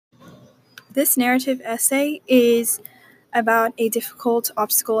This narrative essay is about a difficult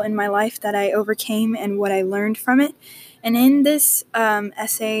obstacle in my life that I overcame and what I learned from it. And in this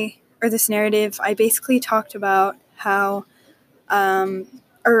essay, or this narrative, I basically talked about how,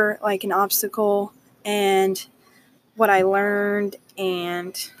 or like an obstacle and what I learned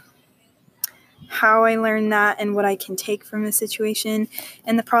and how I learned that and what I can take from the situation.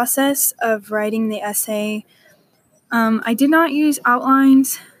 In the process of writing the essay, I did not use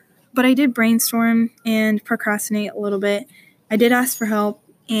outlines, but I did brainstorm and procrastinate a little bit. I did ask for help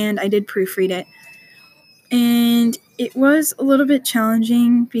and I did proofread it. And it was a little bit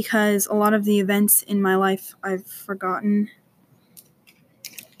challenging because a lot of the events in my life I've forgotten.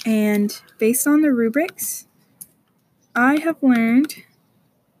 And based on the rubrics, I have learned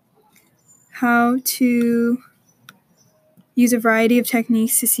how to use a variety of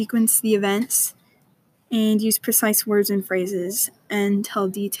techniques to sequence the events and use precise words and phrases and tell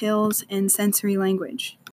details and sensory language.